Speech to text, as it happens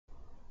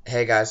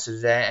Hey guys, so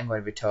today I'm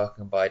going to be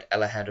talking about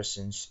Ella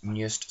Henderson's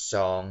newest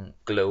song,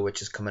 Glow,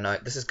 which is coming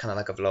out. This is kind of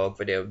like a vlog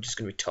video. I'm just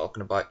going to be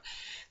talking about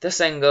the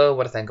single,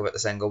 what I think about the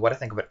single, what I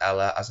think about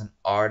Ella as an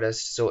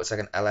artist. So it's like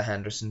an Ella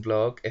Henderson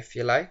vlog, if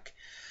you like.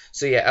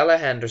 So yeah, Ella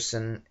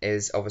Henderson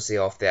is obviously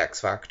off the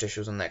X Factor.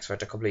 She was on the X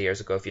Factor a couple of years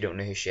ago, if you don't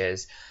know who she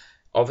is.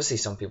 Obviously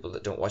some people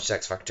that don't watch the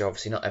X Factor,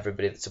 obviously not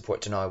everybody that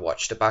supports her now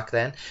watched it back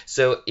then.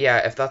 So yeah,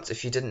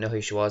 if you didn't know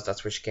who she was,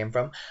 that's where she came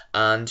from.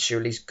 And she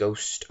released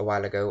Ghost a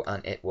while ago,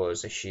 and it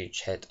was a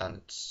huge hit, and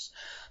it's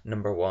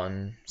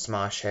 #1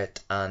 smash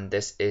hit. And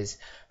this is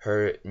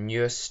her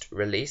newest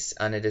release,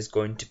 and it is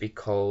going to be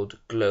called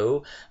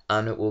Glow,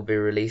 and it will be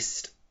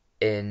released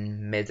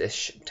in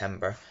mid-ish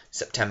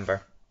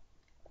September.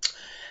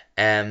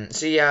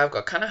 So yeah, I've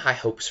got kind of high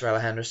hopes for Ella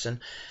Henderson.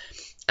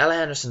 Ella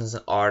Henderson is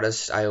an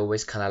artist I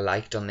always kind of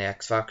liked on the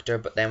X Factor,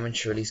 but then when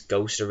she released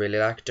Ghost, I really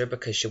liked her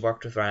because she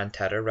worked with Ryan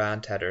Tedder.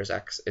 Ryan Tedder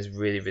is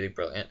really, really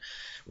brilliant.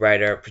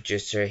 Writer,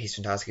 producer, he's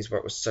fantastic. He's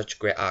worked with such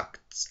great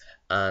acts,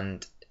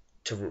 and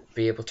for her to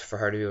be able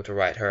to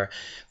write her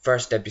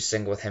first debut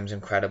single with him is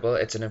incredible.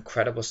 It's an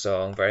incredible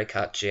song, very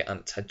catchy, and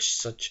it's had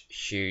such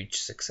huge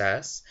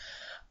success.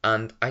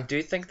 And I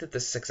do think that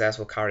this success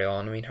will carry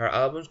on. I mean, her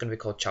album's going to be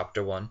called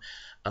Chapter 1.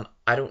 And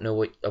I don't know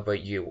what about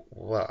you.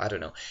 Well, I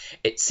don't know.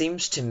 It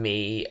seems to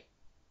me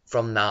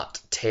from that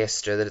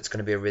taster that it's going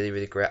to be a really,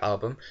 really great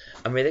album.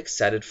 I'm really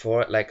excited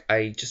for it. Like,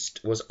 I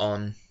just was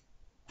on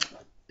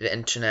the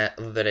internet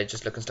the other day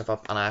just looking stuff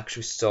up, and I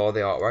actually saw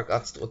the artwork.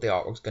 That's what the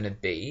artwork's going to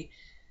be.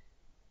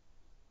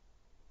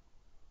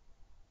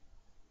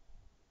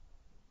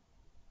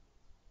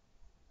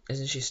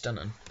 Isn't she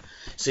stunning?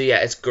 So yeah,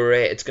 it's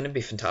great. It's going to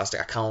be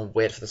fantastic. I can't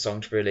wait for the song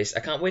to be released.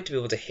 I can't wait to be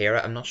able to hear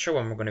it. I'm not sure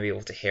when we're going to be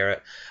able to hear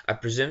it. I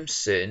presume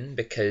soon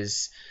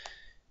because,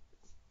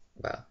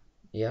 well,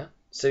 yeah.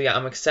 So yeah,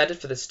 I'm excited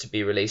for this to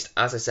be released.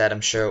 As I said,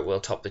 I'm sure it will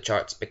top the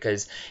charts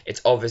because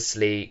it's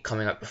obviously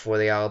coming out before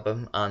the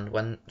album, and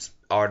when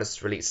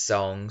artists release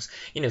songs,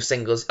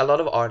 singles, a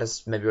lot of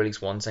artists maybe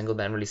release one single,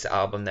 then release the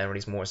album, then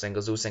release more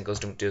singles. Those singles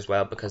don't do as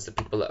well because the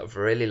people that have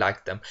really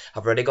liked them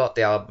have already got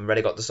the album,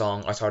 already got the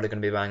song, are hardly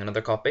going to be buying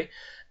another copy.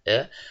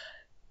 Yeah.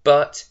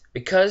 But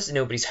because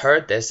nobody's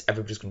heard this,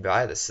 everybody's going to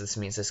buy this. So this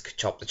means this could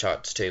top the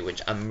charts too,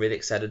 which I'm really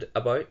excited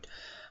about.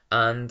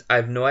 And I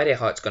have no idea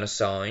how it's going to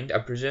sound. I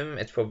presume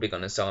it's probably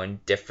going to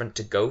sound different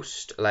to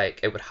Ghost.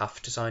 Like, it would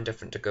have to sound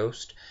different to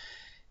Ghost.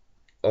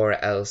 Or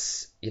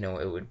else,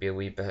 it would be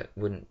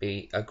wouldn't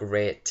be a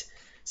great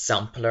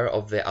sampler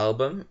of the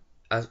album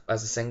as a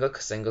single,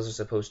 because singles are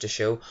supposed to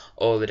show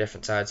all the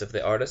different sides of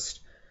the artist.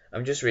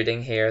 I'm just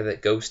reading here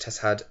that Ghost has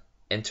had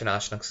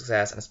international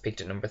success and has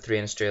peaked at #3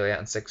 in Australia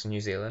and 6 in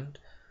New Zealand.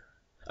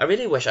 I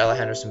really wish Ella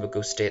Henderson would go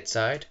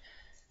stateside.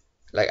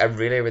 Like, I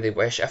really, really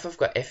wish.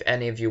 If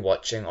any of you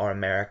watching are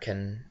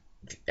American,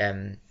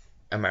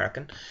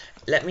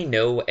 let me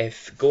know.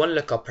 Go and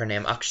look up her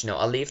name. Actually, no,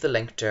 I'll leave the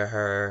link to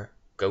her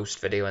Ghost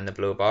video in the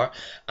below bar,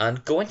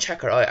 and go and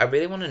check her out. I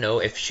really want to know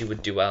if she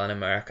would do well in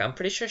America. I'm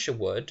pretty sure she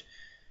would.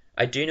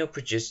 I do know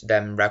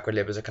record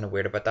labels are kind of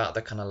weird about that.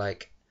 They're kind of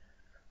like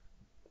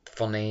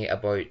funny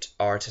about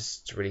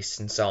artists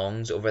releasing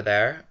songs over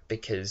there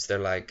because they're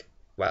like,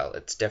 well,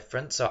 it's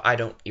different. So I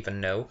don't even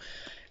know.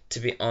 To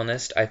be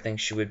honest, I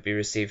think she would be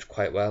received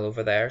quite well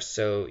over there.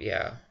 So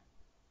yeah,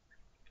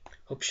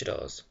 hope she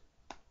does.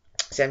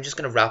 See, I'm just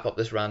going to wrap up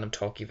this random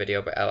talky video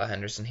about Ella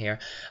Henderson here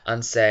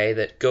and say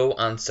that go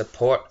and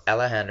support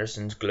Ella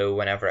Henderson's Glow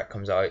whenever it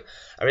comes out.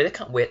 I really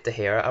can't wait to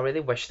hear it. I really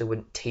wish they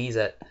wouldn't tease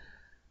it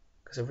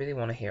because I really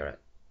want to hear it.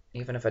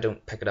 Even if I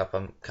don't pick it up,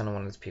 I'm kind of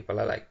one of those people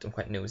I'm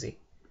quite nosy.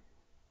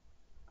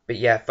 But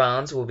yeah,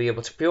 fans will be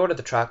able to pre-order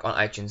the track on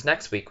iTunes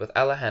next week with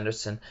Ella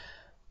Henderson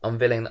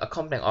unveiling the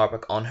accompanying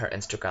artwork on her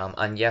Instagram.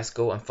 And yes,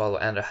 go and follow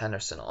Ella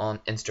Henderson on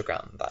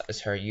Instagram. That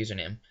is her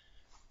username.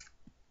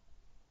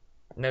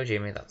 No,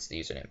 Jamie, that's the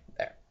username.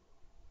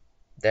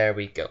 There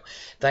we go.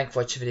 Thank you for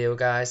watching the video,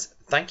 guys.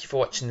 Thank you for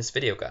watching this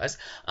video, guys.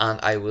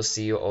 And I will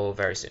see you all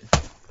very soon.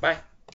 Bye.